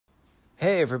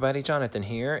Hey everybody, Jonathan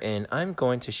here, and I'm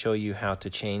going to show you how to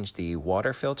change the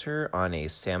water filter on a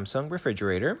Samsung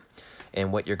refrigerator.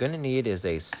 And what you're going to need is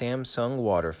a Samsung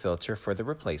water filter for the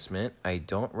replacement. I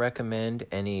don't recommend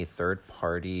any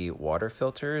third-party water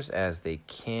filters as they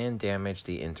can damage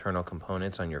the internal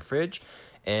components on your fridge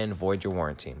and void your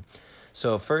warranty.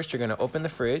 So first you're going to open the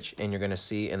fridge and you're going to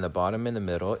see in the bottom in the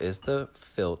middle is the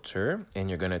filter, and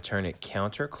you're going to turn it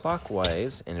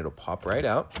counterclockwise and it'll pop right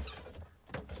out.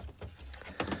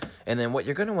 And then what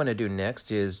you're going to want to do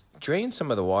next is drain some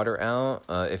of the water out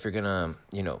if you're going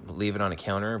to, leave it on a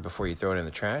counter before you throw it in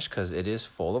the trash, because it is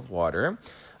full of water.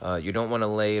 You don't want to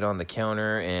lay it on the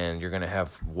counter and you're going to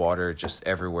have water just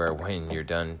everywhere when you're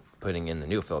done putting in the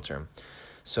new filter.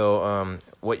 So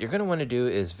what you're going to want to do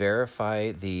is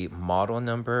verify the model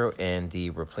number and the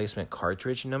replacement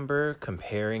cartridge number,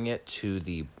 comparing it to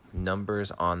the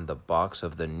numbers on the box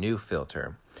of the new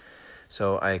filter.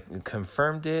 So I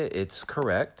confirmed it, it's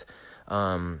correct.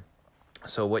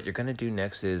 So what you're going to do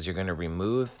next is you're going to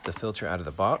remove the filter out of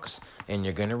the box, and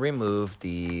you're going to remove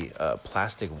the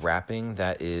plastic wrapping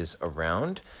that is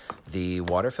around the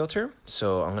water filter.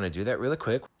 So I'm going to do that really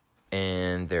quick.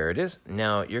 And there it is.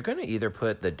 Now you're going to either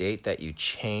put the date that you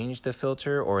changed the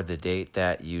filter or the date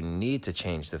that you need to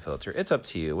change the filter. It's up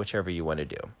to you, whichever you want to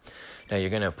do. Now you're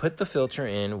going to put the filter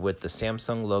in with the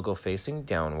Samsung logo facing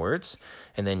downwards,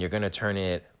 and then you're going to turn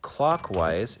it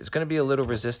clockwise. It's going to be a little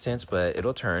resistance, but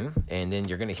it'll turn, and then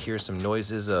you're going to hear some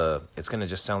noises. It's going to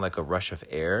just sound like a rush of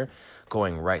air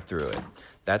going right through it.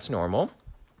 That's normal.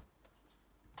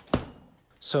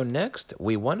 So next,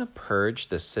 we want to purge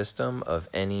the system of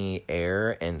any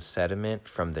air and sediment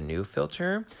from the new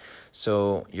filter.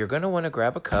 So you're going to want to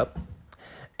grab a cup,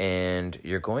 and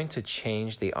you're going to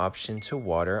change the option to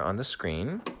water on the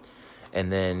screen. And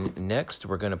then next,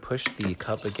 we're going to push the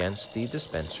cup against the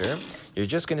dispenser. You're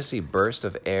just going to see bursts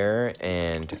of air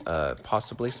and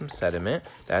possibly some sediment.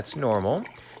 That's normal.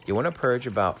 You want to purge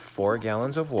about 4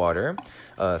 gallons of water.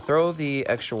 Throw the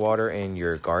extra water in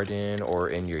your garden or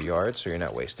in your yard so you're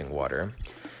not wasting water.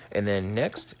 And then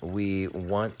next, we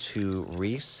want to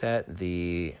reset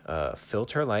the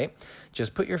filter light.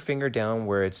 Just put your finger down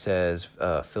where it says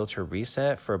filter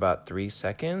reset for about 3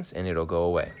 seconds and it'll go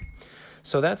away.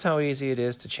 So that's how easy it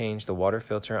is to change the water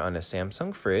filter on a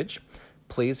Samsung fridge.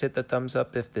 Please hit the thumbs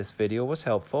up if this video was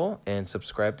helpful, and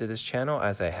subscribe to this channel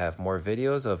as I have more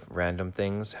videos of random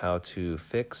things how to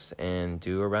fix and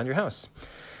do around your house.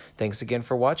 Thanks again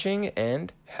for watching,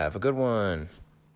 and have a good one.